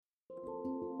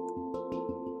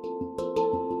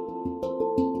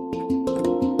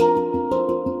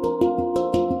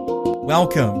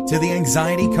Welcome to the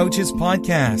Anxiety Coaches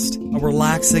Podcast, a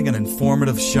relaxing and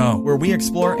informative show where we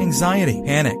explore anxiety,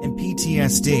 panic, and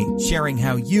PTSD, sharing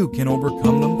how you can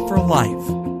overcome them for life.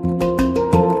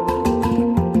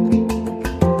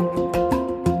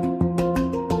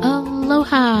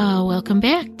 Aloha! Welcome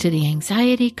back to the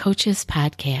Anxiety Coaches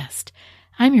Podcast.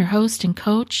 I'm your host and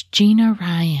coach, Gina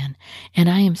Ryan, and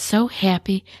I am so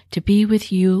happy to be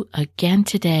with you again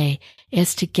today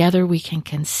as together we can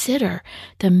consider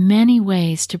the many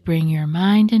ways to bring your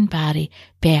mind and body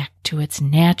back to its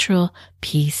natural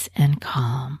peace and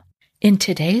calm. In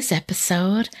today's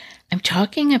episode, I'm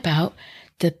talking about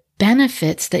the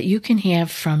benefits that you can have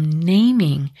from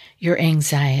naming your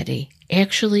anxiety,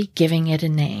 actually giving it a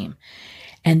name.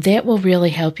 And that will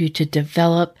really help you to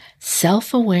develop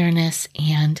self-awareness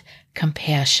and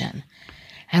compassion.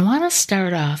 I want to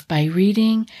start off by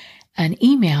reading an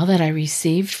email that I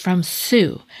received from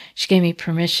Sue. She gave me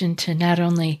permission to not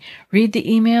only read the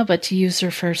email, but to use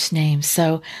her first name.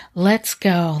 So let's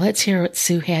go. Let's hear what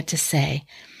Sue had to say.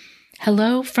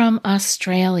 Hello from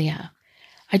Australia.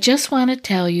 I just want to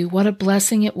tell you what a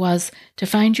blessing it was to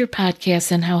find your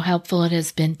podcast and how helpful it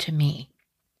has been to me.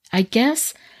 I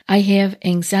guess I have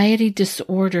anxiety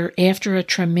disorder after a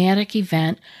traumatic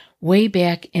event way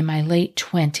back in my late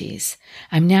 20s.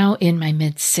 I'm now in my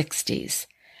mid-60s.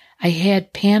 I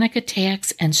had panic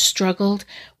attacks and struggled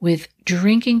with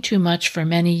drinking too much for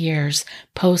many years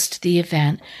post the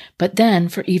event, but then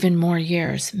for even more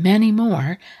years, many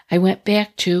more, I went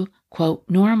back to, quote,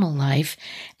 normal life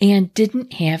and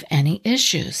didn't have any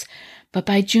issues. But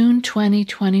by June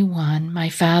 2021, my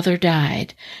father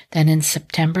died. Then in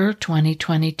September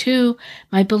 2022,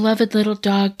 my beloved little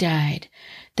dog died.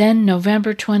 Then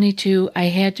November 22, I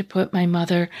had to put my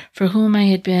mother, for whom I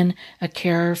had been a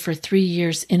carer for 3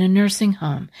 years, in a nursing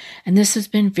home, and this has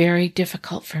been very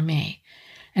difficult for me.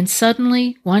 And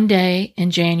suddenly, one day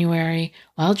in January,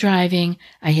 while driving,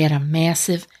 I had a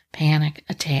massive panic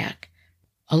attack.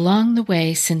 Along the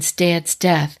way, since Dad's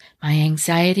death, my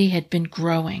anxiety had been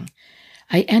growing.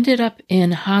 I ended up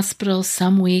in hospital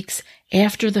some weeks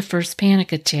after the first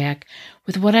panic attack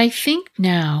with what I think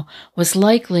now was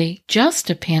likely just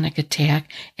a panic attack,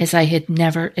 as I had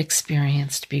never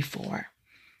experienced before.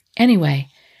 Anyway,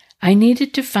 I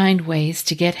needed to find ways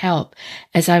to get help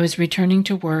as I was returning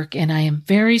to work, and I am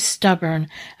very stubborn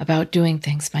about doing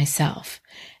things myself.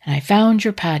 And I found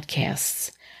your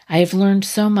podcasts. I have learned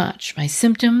so much. My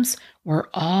symptoms were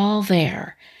all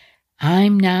there.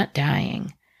 I'm not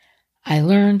dying. I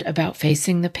learned about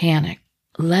facing the panic,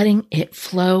 letting it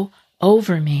flow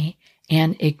over me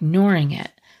and ignoring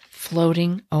it,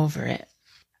 floating over it.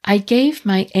 I gave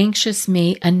my anxious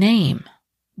me a name,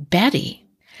 Betty,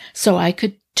 so I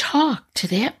could talk to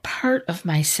that part of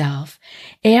myself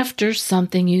after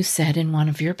something you said in one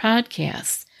of your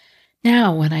podcasts.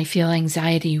 Now, when I feel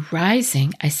anxiety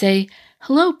rising, I say,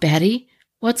 "Hello, Betty,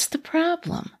 what's the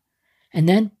problem?" And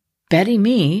then Betty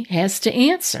me has to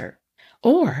answer.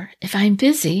 Or, if I'm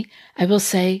busy, I will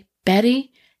say,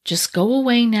 "Betty, just go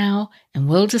away now and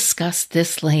we'll discuss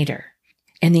this later."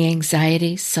 And the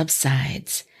anxiety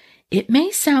subsides. It may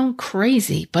sound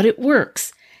crazy, but it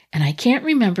works. And I can't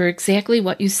remember exactly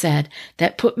what you said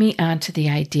that put me onto the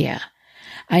idea.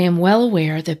 I am well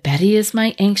aware that Betty is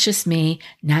my anxious me,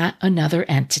 not another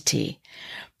entity.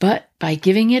 But by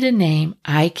giving it a name,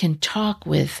 I can talk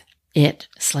with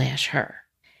it/her.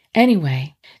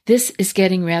 Anyway, this is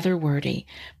getting rather wordy,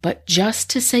 but just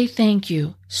to say thank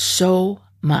you so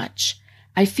much.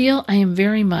 I feel I am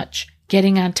very much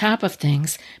getting on top of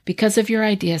things because of your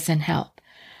ideas and help.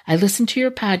 I listen to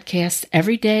your podcasts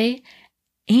every day,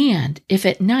 and if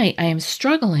at night I am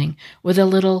struggling with a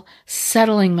little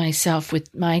settling myself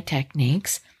with my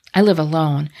techniques, I live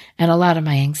alone, and a lot of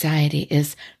my anxiety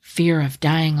is fear of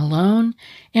dying alone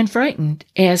and frightened,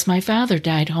 as my father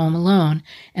died home alone,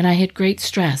 and I had great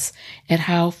stress at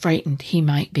how frightened he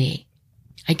might be.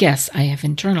 I guess I have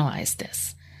internalized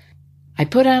this. I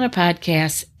put on a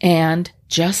podcast, and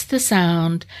just the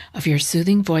sound of your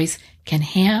soothing voice can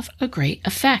have a great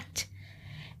effect.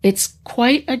 It's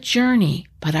quite a journey,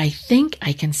 but I think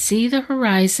I can see the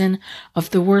horizon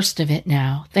of the worst of it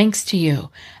now, thanks to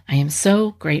you. I am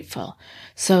so grateful.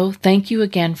 So thank you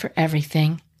again for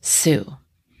everything, Sue.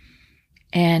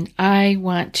 And I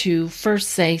want to first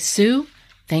say, Sue,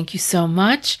 thank you so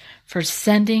much for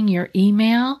sending your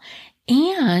email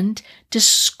and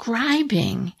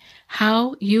describing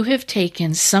how you have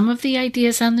taken some of the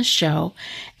ideas on the show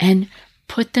and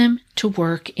put them to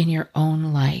work in your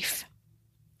own life.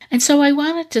 And so I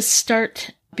wanted to start,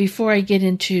 before I get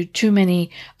into too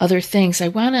many other things, I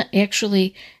want to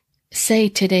actually say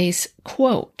today's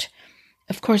quote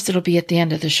of course, it'll be at the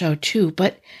end of the show too,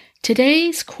 but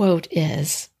today's quote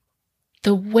is,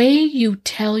 "The way you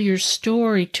tell your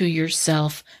story to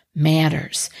yourself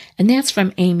matters." And that's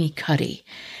from Amy Cuddy.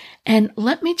 And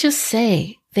let me just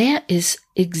say, that is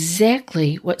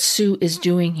exactly what Sue is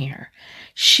doing here.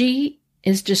 She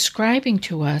is describing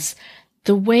to us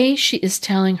the way she is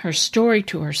telling her story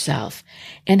to herself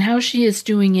and how she is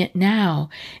doing it now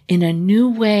in a new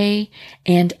way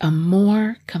and a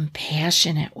more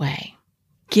compassionate way.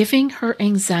 Giving her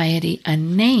anxiety a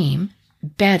name,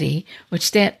 Betty,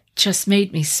 which that just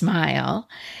made me smile,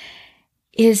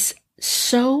 is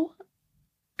so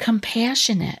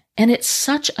compassionate. And it's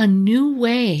such a new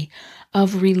way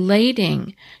of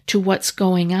relating to what's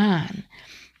going on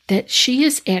that she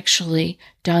has actually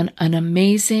done an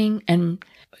amazing and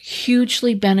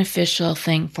hugely beneficial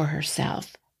thing for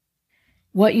herself.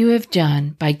 What you have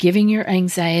done by giving your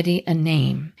anxiety a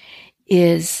name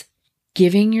is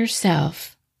giving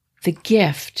yourself the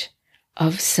gift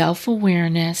of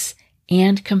self-awareness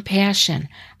and compassion.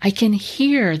 I can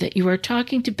hear that you are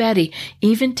talking to Betty,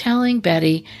 even telling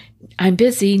Betty, "I'm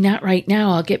busy, not right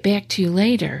now, I'll get back to you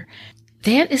later."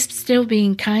 That is still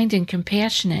being kind and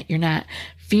compassionate. You're not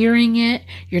fearing it.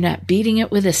 You're not beating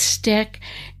it with a stick.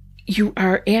 You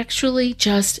are actually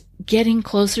just getting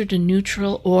closer to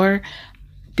neutral or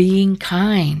being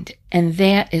kind. And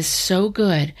that is so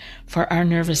good for our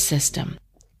nervous system.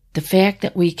 The fact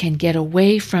that we can get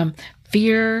away from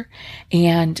fear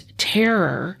and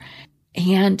terror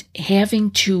and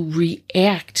having to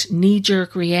react,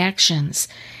 knee-jerk reactions,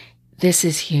 this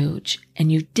is huge.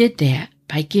 And you did that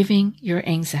by giving your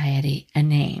anxiety a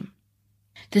name.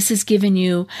 This has given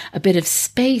you a bit of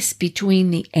space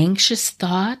between the anxious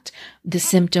thought, the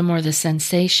symptom or the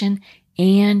sensation,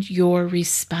 and your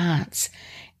response.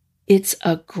 It's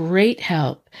a great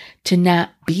help to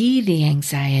not be the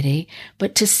anxiety,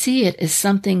 but to see it as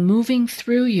something moving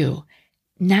through you,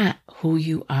 not who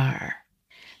you are.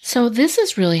 So this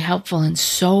is really helpful in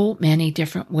so many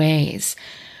different ways.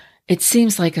 It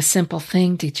seems like a simple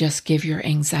thing to just give your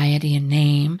anxiety a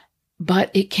name,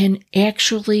 but it can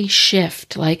actually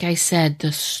shift, like I said,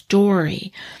 the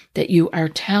story that you are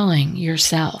telling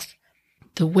yourself,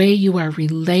 the way you are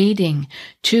relating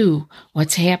to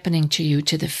what's happening to you,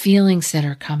 to the feelings that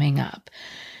are coming up.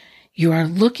 You are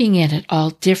looking at it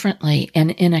all differently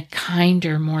and in a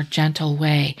kinder, more gentle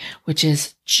way, which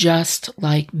is just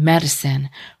like medicine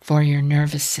for your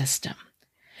nervous system.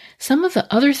 Some of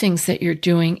the other things that you're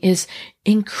doing is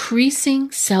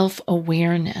increasing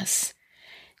self-awareness.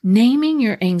 Naming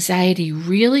your anxiety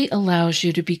really allows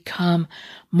you to become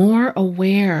more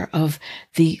aware of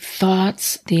the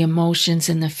thoughts, the emotions,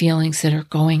 and the feelings that are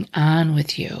going on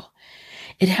with you.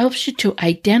 It helps you to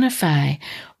identify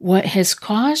what has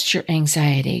caused your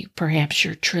anxiety, perhaps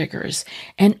your triggers,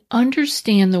 and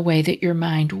understand the way that your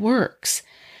mind works.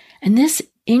 And this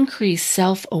increased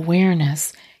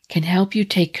self-awareness can help you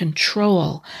take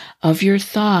control of your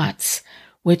thoughts,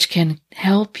 which can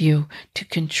help you to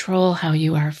control how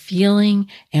you are feeling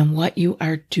and what you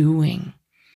are doing.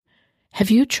 Have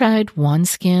you tried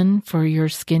OneSkin for your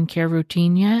skincare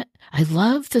routine yet? I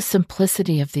love the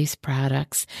simplicity of these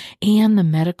products and the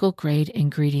medical-grade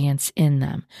ingredients in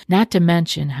them, not to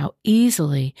mention how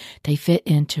easily they fit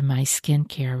into my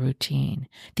skincare routine.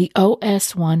 The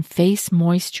OS1 Face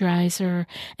Moisturizer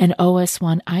and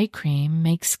OS1 Eye Cream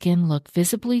make skin look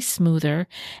visibly smoother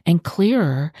and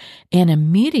clearer and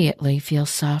immediately feel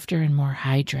softer and more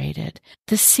hydrated.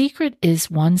 The secret is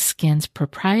OneSkin's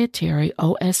proprietary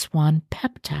OS1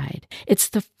 peptide. It's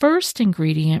the first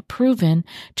ingredient proven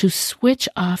to switch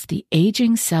off the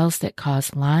aging cells that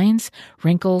cause lines,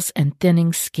 wrinkles, and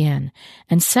thinning skin,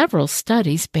 and several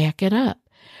studies back it up.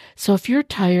 So if you're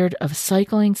tired of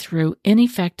cycling through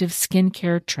ineffective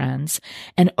skincare trends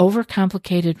and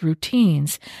overcomplicated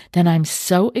routines, then I'm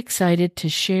so excited to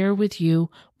share with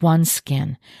you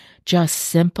OneSkin, just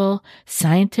simple,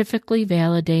 scientifically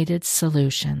validated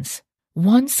solutions.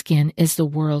 OneSkin is the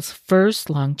world's first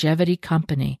longevity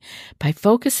company. By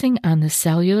focusing on the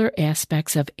cellular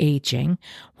aspects of aging,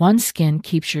 OneSkin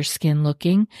keeps your skin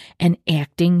looking and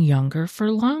acting younger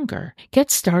for longer. Get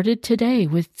started today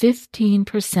with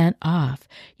 15% off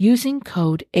using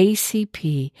code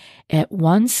ACP at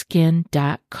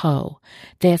oneskin.co.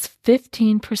 That's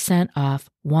 15% off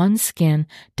oneskin.co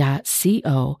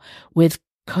with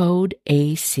code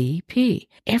ACP.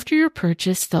 After your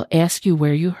purchase, they'll ask you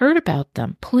where you heard about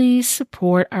them. Please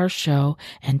support our show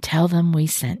and tell them we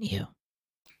sent you.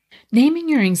 Naming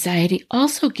your anxiety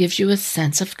also gives you a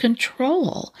sense of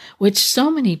control, which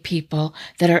so many people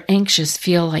that are anxious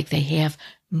feel like they have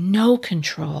no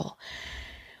control.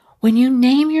 When you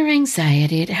name your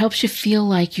anxiety, it helps you feel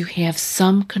like you have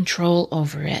some control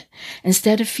over it.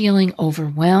 Instead of feeling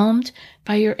overwhelmed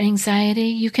by your anxiety,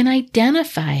 you can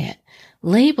identify it,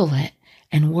 label it,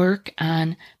 and work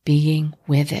on being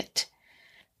with it.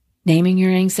 Naming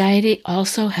your anxiety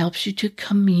also helps you to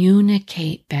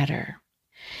communicate better.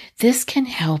 This can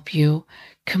help you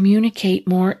communicate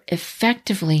more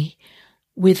effectively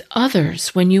with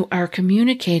others when you are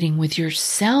communicating with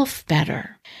yourself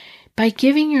better. By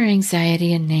giving your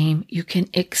anxiety a name, you can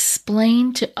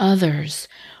explain to others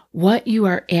what you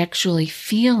are actually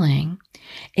feeling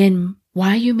and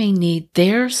why you may need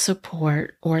their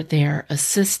support or their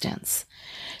assistance.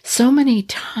 So many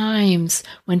times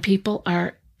when people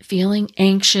are feeling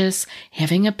anxious,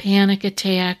 having a panic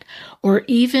attack, or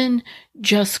even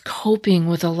just coping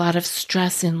with a lot of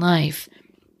stress in life,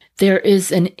 there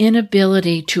is an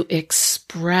inability to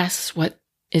express what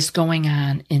is going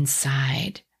on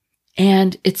inside.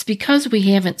 And it's because we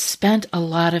haven't spent a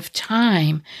lot of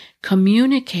time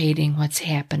communicating what's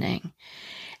happening.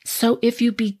 So if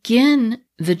you begin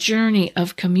the journey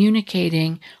of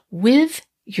communicating with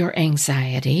your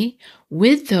anxiety,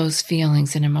 with those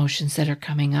feelings and emotions that are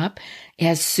coming up,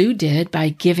 as Sue did by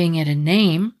giving it a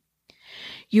name,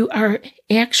 you are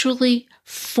actually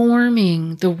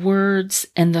forming the words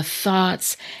and the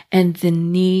thoughts and the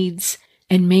needs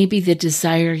and maybe the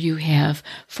desire you have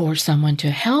for someone to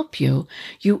help you.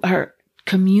 You are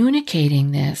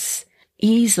communicating this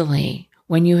easily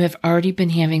when you have already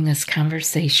been having this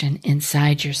conversation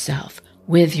inside yourself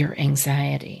with your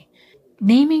anxiety.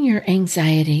 Naming your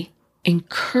anxiety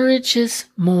encourages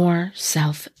more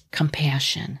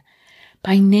self-compassion.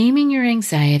 By naming your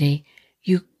anxiety,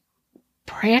 you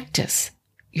practice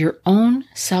your own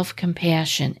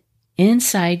self-compassion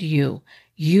inside you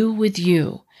with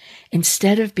you,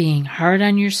 instead of being hard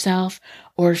on yourself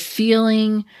or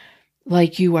feeling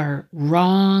like you are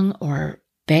wrong or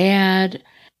bad.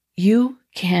 You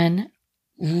can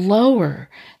lower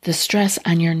the stress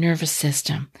on your nervous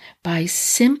system by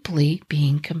simply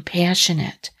being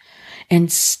compassionate.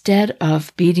 Instead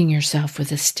of beating yourself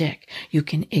with a stick, you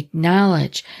can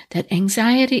acknowledge that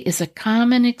anxiety is a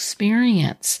common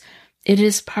experience. It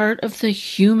is part of the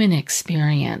human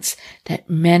experience that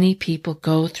many people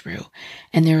go through,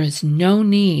 and there is no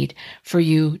need for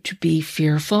you to be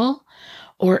fearful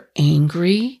or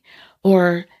angry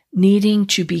or needing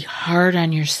to be hard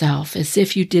on yourself as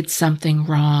if you did something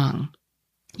wrong.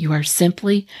 You are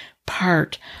simply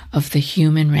part of the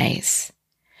human race.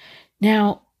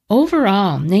 Now,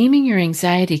 overall, naming your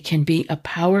anxiety can be a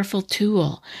powerful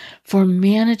tool for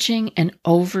managing and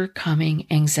overcoming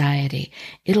anxiety.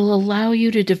 It'll allow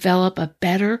you to develop a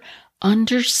better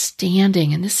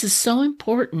understanding, and this is so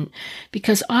important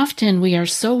because often we are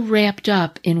so wrapped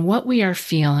up in what we are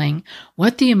feeling,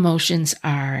 what the emotions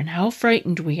are, and how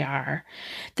frightened we are,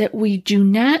 that we do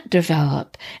not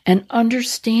develop an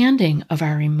understanding of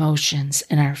our emotions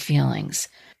and our feelings.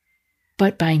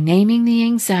 But by naming the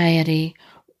anxiety,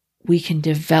 we can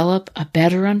develop a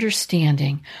better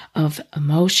understanding of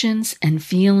emotions and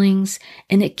feelings,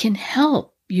 and it can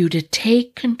help you to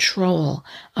take control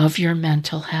of your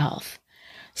mental health.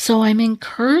 So I'm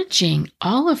encouraging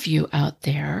all of you out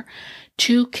there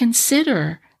to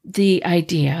consider the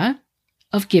idea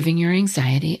of giving your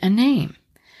anxiety a name.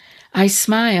 I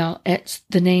smile at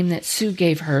the name that Sue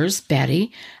gave hers,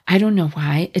 Betty. I don't know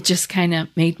why. It just kind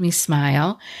of made me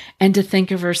smile. And to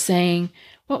think of her saying,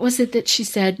 what was it that she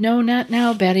said? No, not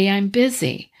now, Betty. I'm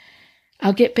busy.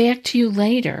 I'll get back to you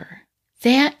later.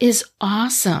 That is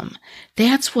awesome.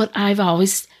 That's what I've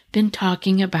always been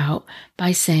talking about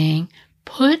by saying,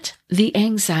 put the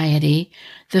anxiety,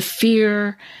 the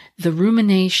fear, the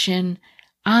rumination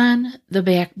on the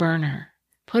back burner.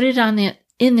 Put it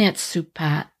in that soup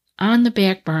pot on the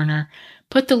back burner,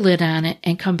 put the lid on it,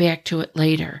 and come back to it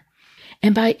later.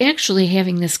 And by actually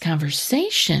having this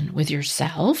conversation with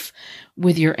yourself,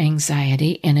 with your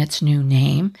anxiety and its new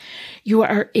name, you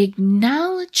are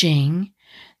acknowledging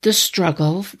the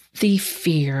struggle, the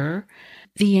fear,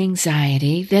 the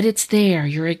anxiety, that it's there.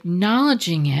 You're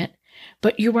acknowledging it,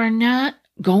 but you are not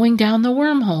going down the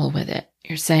wormhole with it.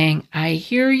 You're saying, I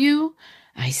hear you,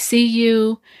 I see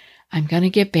you, I'm going to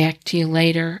get back to you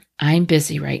later, I'm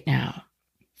busy right now.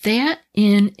 That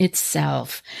in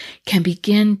itself can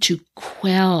begin to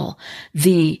quell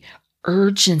the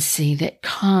urgency that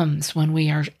comes when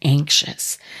we are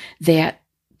anxious, that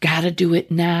gotta do it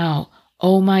now.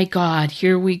 Oh my God,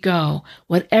 here we go.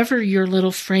 Whatever your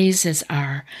little phrases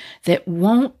are that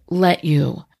won't let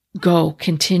you go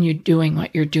continue doing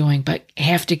what you're doing, but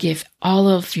have to give all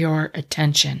of your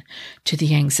attention to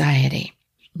the anxiety.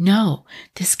 No,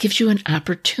 this gives you an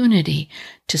opportunity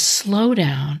to slow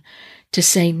down, to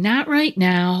say, not right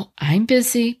now, I'm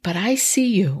busy, but I see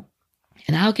you,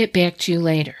 and I'll get back to you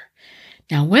later.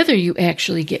 Now, whether you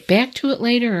actually get back to it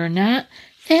later or not,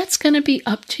 that's going to be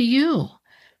up to you.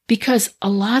 Because a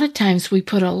lot of times we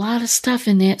put a lot of stuff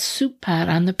in that soup pot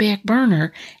on the back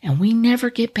burner and we never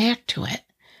get back to it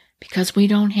because we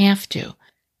don't have to.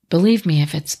 Believe me,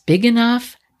 if it's big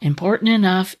enough, important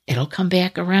enough, it'll come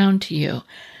back around to you.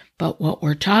 But what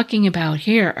we're talking about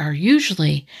here are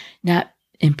usually not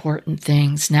important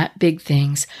things, not big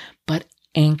things, but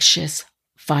anxious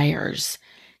fires.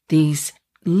 These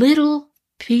little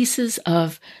pieces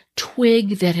of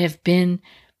twig that have been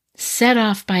set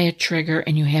off by a trigger,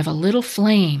 and you have a little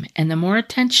flame, and the more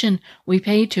attention we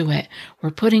pay to it,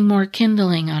 we're putting more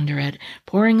kindling under it,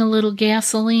 pouring a little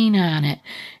gasoline on it,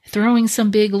 throwing some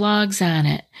big logs on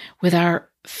it with our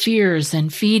fears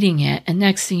and feeding it, and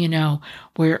next thing you know,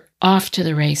 we're off to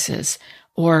the races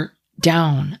or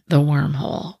down the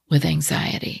wormhole with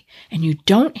anxiety. And you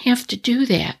don't have to do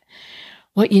that.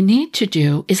 What you need to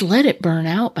do is let it burn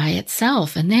out by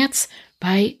itself, and that's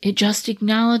by just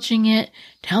acknowledging it,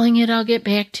 telling it I'll get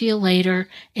back to you later,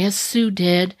 as Sue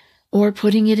did, or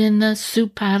putting it in the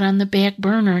soup pot on the back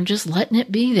burner and just letting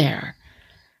it be there.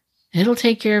 It'll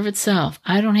take care of itself.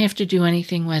 I don't have to do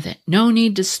anything with it. No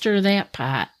need to stir that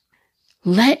pot.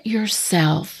 Let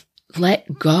yourself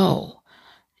let go.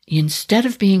 Instead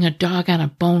of being a dog on a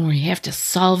bone where you have to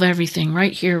solve everything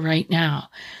right here, right now,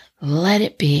 let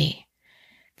it be.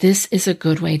 This is a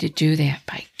good way to do that,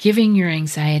 by giving your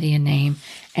anxiety a name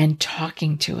and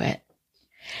talking to it.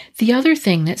 The other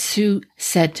thing that Sue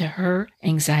said to her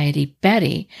anxiety,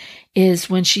 Betty,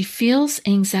 is when she feels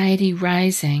anxiety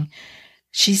rising,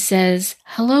 she says,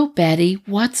 "Hello, Betty,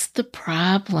 what's the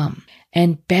problem?"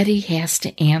 And Betty has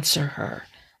to answer her.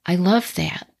 I love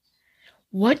that.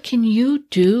 What can you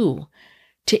do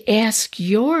to ask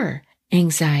your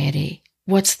anxiety,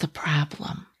 what's the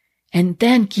problem? And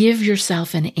then give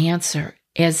yourself an answer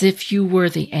as if you were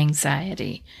the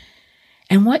anxiety.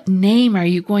 And what name are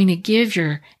you going to give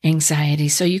your anxiety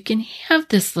so you can have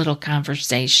this little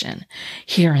conversation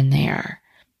here and there?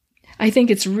 I think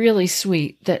it's really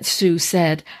sweet that Sue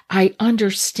said, I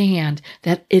understand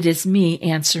that it is me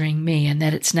answering me and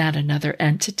that it's not another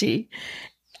entity.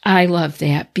 I love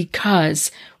that because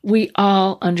we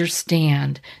all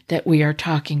understand that we are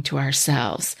talking to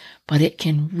ourselves, but it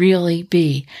can really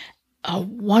be a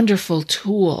wonderful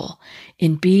tool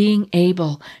in being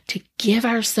able to give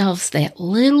ourselves that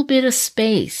little bit of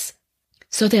space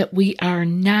so that we are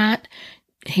not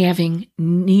having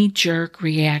knee-jerk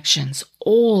reactions,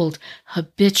 old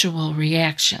habitual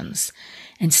reactions.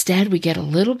 Instead, we get a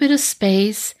little bit of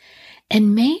space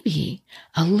and maybe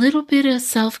a little bit of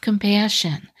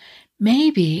self-compassion,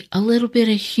 maybe a little bit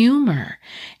of humor,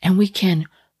 and we can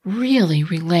really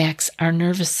relax our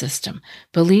nervous system.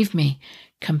 Believe me,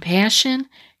 compassion,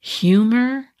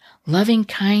 humor, loving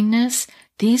kindness,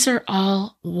 these are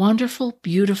all wonderful,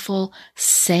 beautiful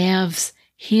salves,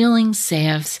 healing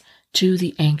salves to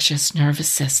the anxious nervous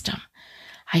system.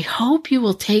 I hope you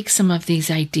will take some of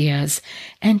these ideas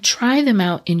and try them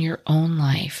out in your own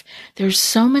life. There's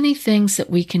so many things that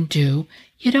we can do.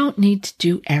 You don't need to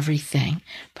do everything,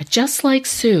 but just like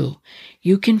Sue,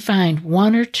 you can find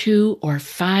 1 or 2 or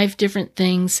 5 different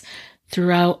things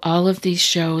throughout all of these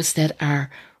shows that are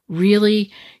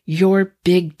really your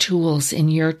big tools in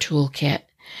your toolkit,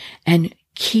 and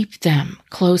keep them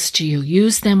close to you.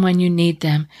 Use them when you need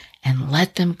them and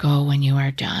let them go when you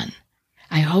are done.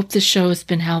 I hope the show has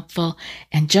been helpful,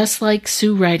 and just like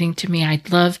Sue writing to me,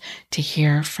 I'd love to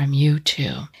hear from you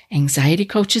too.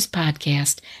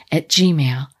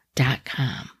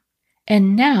 anxietycoachespodcast@gmail.com.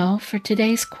 And now for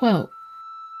today's quote.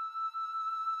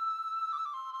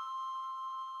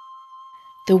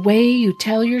 The way you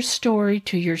tell your story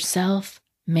to yourself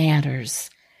matters.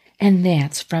 And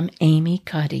that's from Amy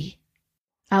Cuddy.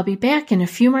 I'll be back in a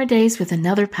few more days with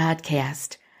another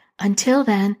podcast. Until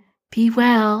then, be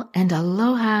well and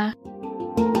aloha.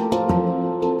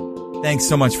 Thanks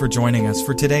so much for joining us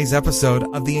for today's episode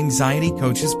of the Anxiety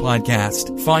Coaches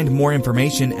Podcast. Find more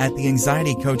information at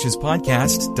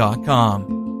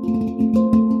theanxietycoachespodcast.com.